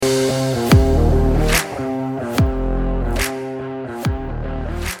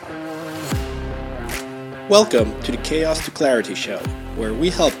Welcome to the Chaos to Clarity Show, where we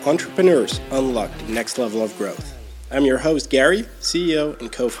help entrepreneurs unlock the next level of growth. I'm your host, Gary, CEO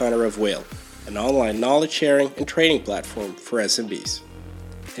and co-founder of Whale, an online knowledge sharing and training platform for SMBs.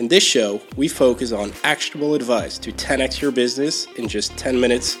 In this show, we focus on actionable advice to 10x your business in just 10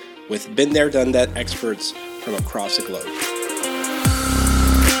 minutes with been there, done that experts from across the globe.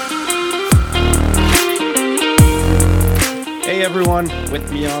 Hey everyone,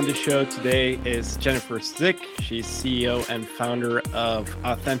 with me on the show today is Jennifer Zick. She's CEO and founder of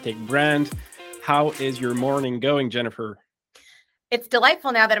Authentic Brand. How is your morning going, Jennifer? It's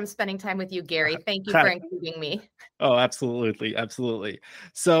delightful now that I'm spending time with you, Gary. Thank you for including me. Oh, absolutely. Absolutely.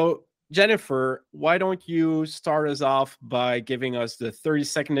 So, Jennifer, why don't you start us off by giving us the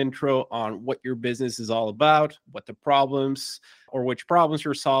 30-second intro on what your business is all about, what the problems or which problems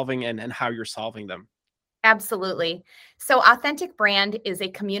you're solving and how you're solving them. Absolutely. So Authentic Brand is a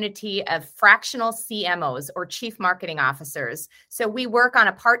community of fractional CMOs or chief marketing officers. So we work on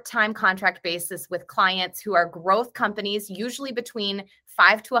a part-time contract basis with clients who are growth companies, usually between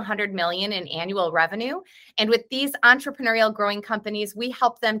 5 to 100 million in annual revenue. And with these entrepreneurial growing companies, we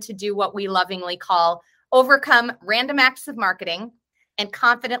help them to do what we lovingly call overcome random acts of marketing and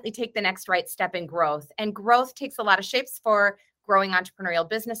confidently take the next right step in growth. And growth takes a lot of shapes for growing entrepreneurial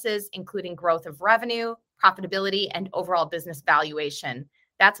businesses, including growth of revenue, profitability, and overall business valuation.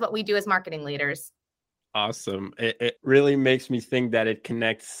 That's what we do as marketing leaders. Awesome. It really makes me think that it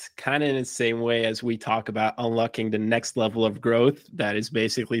connects kind of in the same way as we talk about unlocking the next level of growth. That is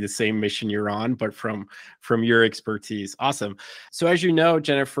basically the same mission you're on, but from your expertise. Awesome. So as you know,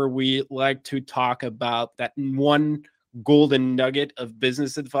 Jennifer, we like to talk about that one golden nugget of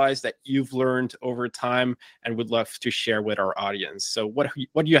business advice that you've learned over time and would love to share with our audience. So what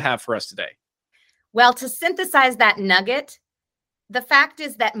do you have for us today? Well, to synthesize that nugget, the fact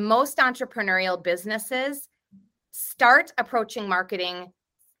is that most entrepreneurial businesses start approaching marketing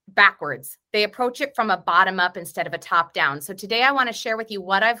backwards. They approach it from a bottom up instead of a top down. So today I want to share with you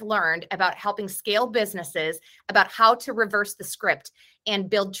what I've learned about helping scale businesses, about how to reverse the script and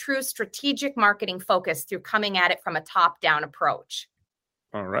build true strategic marketing focus through coming at it from a top down approach.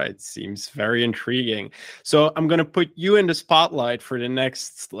 All right. Seems very intriguing. So I'm going to put you in the spotlight for the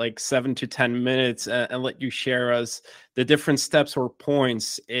next 7 to 10 minutes and let you share us the different steps or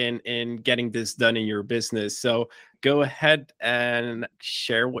points in getting this done in your business. So go ahead and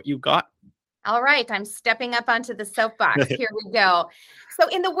share what you got. All right. I'm stepping up onto the soapbox. Here we go. So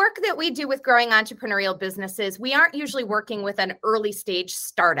in the work that we do with growing entrepreneurial businesses, we aren't usually working with an early stage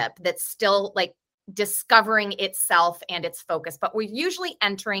startup that's still discovering itself and its focus, but we're usually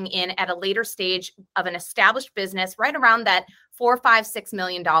entering in at a later stage of an established business right around that $4, $5, $6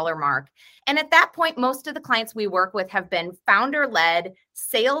 million mark. And at that point, most of the clients we work with have been founder-led,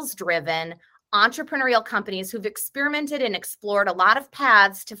 sales-driven, entrepreneurial companies who've experimented and explored a lot of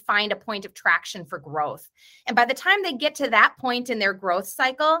paths to find a point of traction for growth. And by the time they get to that point in their growth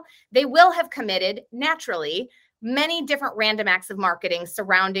cycle, they will have committed naturally many different random acts of marketing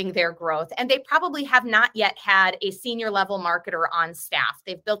surrounding their growth. And they probably have not yet had a senior level marketer on staff.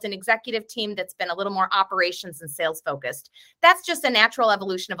 They've built an executive team that's been a little more operations and sales focused. That's just a natural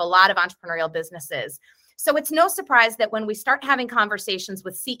evolution of a lot of entrepreneurial businesses. So it's no surprise that when we start having conversations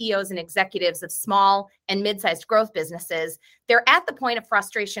with CEOs and executives of small and mid-sized growth businesses, they're at the point of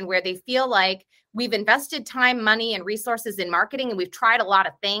frustration where they feel like we've invested time, money, and resources in marketing, and we've tried a lot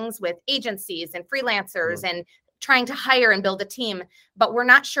of things with agencies and freelancers and trying to hire and build a team, but we're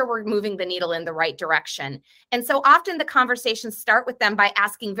not sure we're moving the needle in the right direction. And so often the conversations start with them by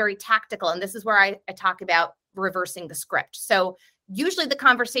asking very tactical, and this is where I talk about reversing the script. So usually the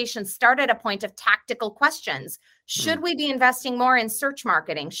conversations start at a point of tactical questions. Should we be investing more in search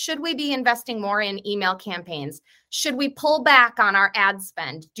marketing? Should we be investing more in email campaigns? Should we pull back on our ad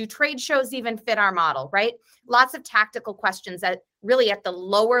spend? Do trade shows even fit our model, right? Lots of tactical questions at the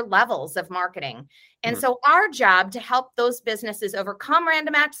lower levels of marketing. And so our job to help those businesses overcome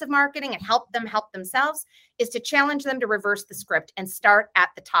random acts of marketing and help them help themselves is to challenge them to reverse the script and start at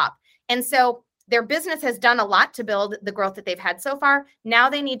the top. And so their business has done a lot to build the growth that they've had so far. Now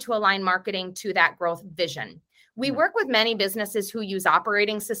they need to align marketing to that growth vision. We work with many businesses who use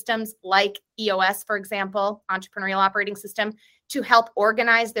operating systems like EOS, for example, Entrepreneurial Operating System, to help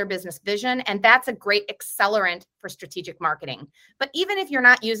organize their business vision. And that's a great accelerant for strategic marketing. But even if you're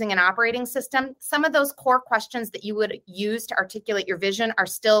not using an operating system, some of those core questions that you would use to articulate your vision are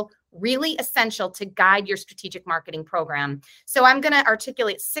still really essential to guide your strategic marketing program. So I'm going to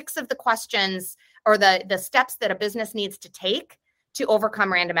articulate 6 of the questions or the steps that a business needs to take to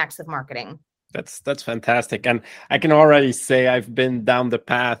overcome random acts of marketing. That's fantastic. And I can already say I've been down the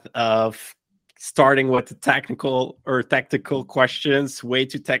path of starting with the technical or tactical questions, way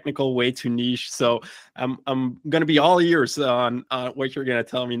too technical, way too niche. So I'm going to be all ears on what you're going to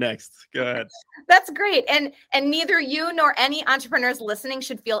tell me next. Go ahead. That's great. And neither you nor any entrepreneurs listening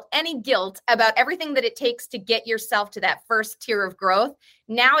should feel any guilt about everything that it takes to get yourself to that first tier of growth.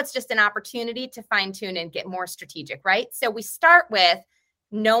 Now it's just an opportunity to fine tune and get more strategic, right? So we start with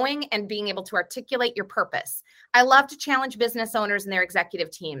knowing and being able to articulate your purpose. I love to challenge business owners and their executive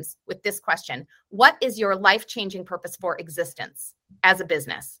teams with this question. What is your life-changing purpose for existence as a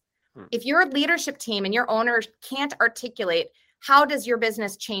business? If your leadership team and your owners can't articulate how does your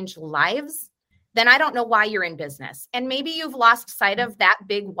business change lives, then I don't know why you're in business. And maybe you've lost sight of that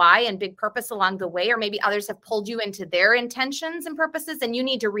big why and big purpose along the way, or maybe others have pulled you into their intentions and purposes, and you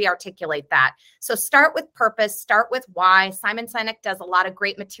need to re-articulate that. So start with purpose, start with why. Simon Sinek does a lot of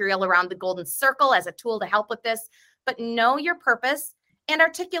great material around the golden circle as a tool to help with this, but know your purpose and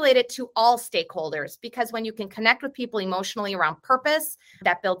articulate it to all stakeholders, because when you can connect with people emotionally around purpose,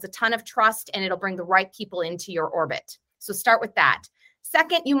 that builds a ton of trust and it'll bring the right people into your orbit. So start with that.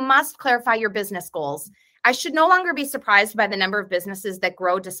 Second, you must clarify your business goals. I should no longer be surprised by the number of businesses that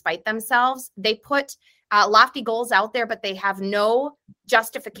grow despite themselves. They put lofty goals out there, but they have no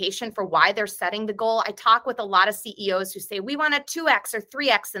justification for why they're setting the goal. I talk with a lot of CEOs who say, we want a 2X or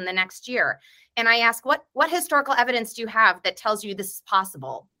 3X in the next year. And I ask, what historical evidence do you have that tells you this is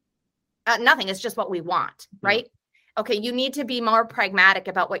possible? Nothing. It's just what we want, right? Okay, you need to be more pragmatic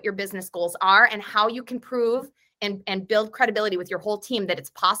about what your business goals are and how you can prove and build credibility with your whole team that it's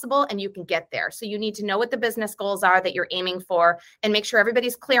possible and you can get there. So you need to know what the business goals are that you're aiming for and make sure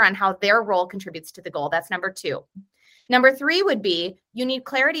everybody's clear on how their role contributes to the goal. That's number 2. Number 3 would be you need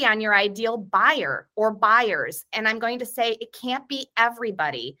clarity on your ideal buyer or buyers. And I'm going to say it can't be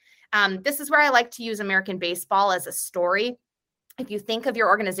everybody. This is where I like to use American baseball as a story. If you think of your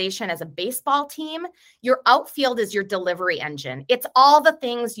organization as a baseball team, your outfield is your delivery engine. It's all the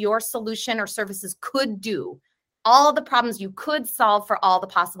things your solution or services could do, all the problems you could solve for all the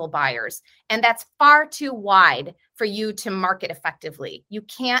possible buyers. And that's far too wide for you to market effectively. You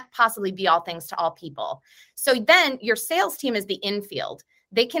can't possibly be all things to all people. So then your sales team is the infield.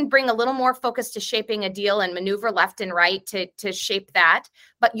 They can bring a little more focus to shaping a deal and maneuver left and right to shape that.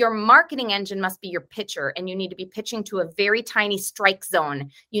 But your marketing engine must be your pitcher, and you need to be pitching to a very tiny strike zone.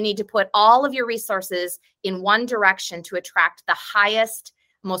 You need to put all of your resources in one direction to attract the highest,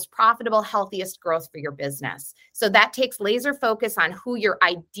 most profitable, healthiest growth for your business. So that takes laser focus on who your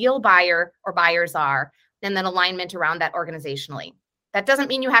ideal buyer or buyers are, and then alignment around that organizationally. That doesn't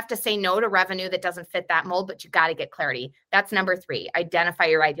mean you have to say no to revenue that doesn't fit that mold, but you got to get clarity. That's number 3, identify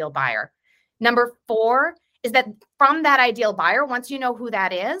your ideal buyer. Number 4 is that from that ideal buyer, once you know who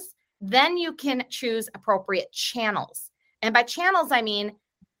that is, then you can choose appropriate channels. And by channels, I mean,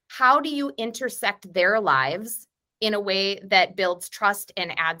 how do you intersect their lives in a way that builds trust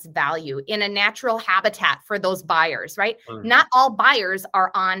and adds value in a natural habitat for those buyers, right? Not all buyers are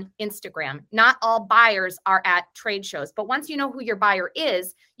on Instagram. Not all buyers are at trade shows. But once you know who your buyer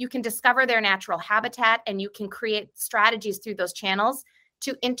is, you can discover their natural habitat and you can create strategies through those channels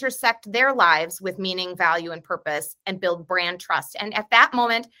to intersect their lives with meaning, value, and purpose and build brand trust. And at that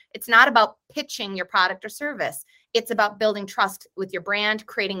moment, it's not about pitching your product or service. It's about building trust with your brand,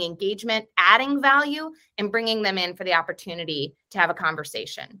 creating engagement, adding value, and bringing them in for the opportunity to have a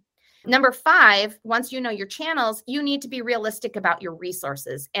conversation. Number 5, once you know your channels, you need to be realistic about your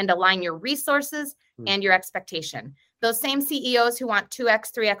resources and align your resources and your expectation. Those same CEOs who want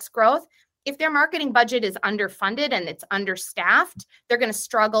 2X, 3X growth, if their marketing budget is underfunded and it's understaffed, they're going to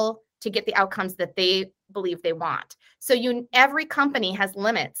struggle to get the outcomes that they believe they want. So every company has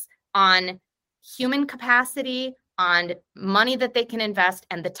limits on human capacity, on money that they can invest,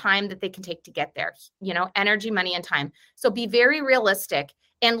 and the time that they can take to get there, energy, money, and time. So be very realistic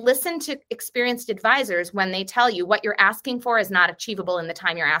and listen to experienced advisors when they tell you what you're asking for is not achievable in the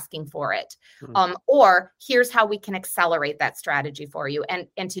time you're asking for it. Or here's how we can accelerate that strategy for you.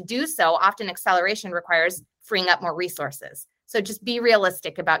 And to do so, often acceleration requires freeing up more resources. So just be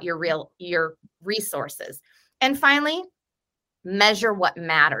realistic about your resources. And finally, measure what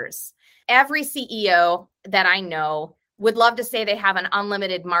matters. Every CEO that I know would love to say they have an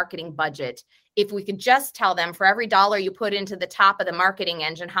unlimited marketing budget. If we could just tell them for every dollar you put into the top of the marketing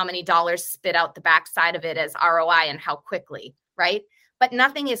engine, how many dollars spit out the backside of it as ROI and how quickly, right? But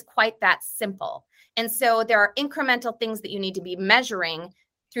nothing is quite that simple. And so there are incremental things that you need to be measuring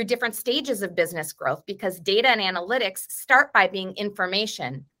through different stages of business growth, because data and analytics start by being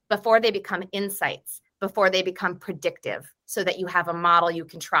information before they become insights. before they become predictive, so that you have a model you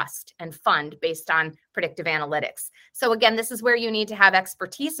can trust and fund based on predictive analytics. So again, this is where you need to have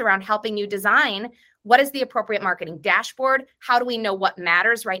expertise around helping you design what is the appropriate marketing dashboard? How do we know what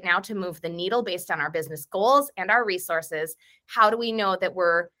matters right now to move the needle based on our business goals and our resources? How do we know that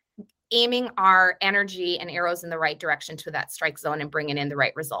we're aiming our energy and arrows in the right direction to that strike zone and bringing in the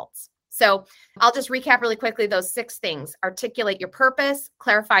right results? So I'll just recap really quickly those 6 things. Articulate your purpose,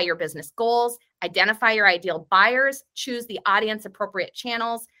 clarify your business goals, identify your ideal buyers, choose the audience appropriate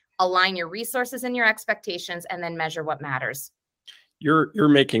channels, align your resources and your expectations, and then measure what matters. You're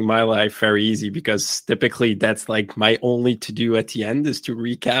making my life very easy, because typically that's like my only to do at the end is to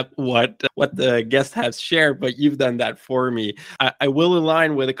recap what the guest has shared, but you've done that for me. I will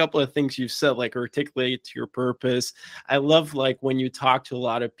align with a couple of things you've said, like articulate your purpose. I love like when you talk to a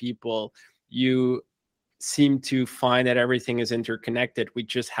lot of people, you seem to find that everything is interconnected. We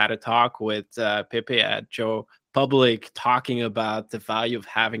just had a talk with Pepe at Joe Public talking about the value of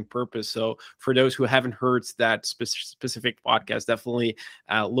having purpose. So for those who haven't heard that specific podcast, definitely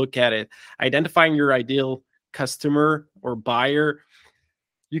look at it. Identifying your ideal customer or buyer.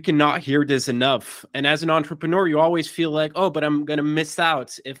 You cannot hear this enough. And as an entrepreneur, you always feel like, oh, but I'm going to miss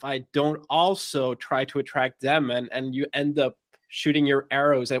out if I don't also try to attract them. And you end up shooting your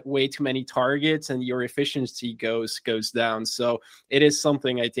arrows at way too many targets, and your efficiency goes down. So it is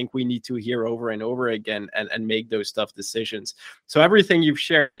something I think we need to hear over and over again and make those tough decisions. So everything you've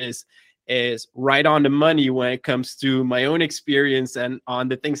shared is right on the money when it comes to my own experience and on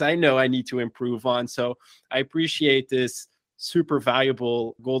the things I know I need to improve on. So I appreciate this super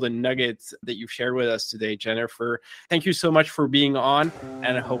valuable golden nuggets that you've shared with us today, Jennifer. Thank you so much for being on,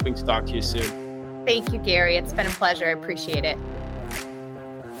 and I'm hoping to talk to you soon. Thank you, Gary. It's been a pleasure. I appreciate it.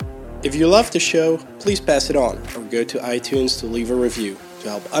 If you love the show, please pass it on or go to iTunes to leave a review to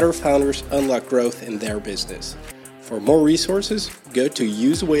help other founders unlock growth in their business. For more resources, go to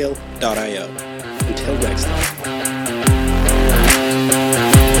usewhale.io. Until next time.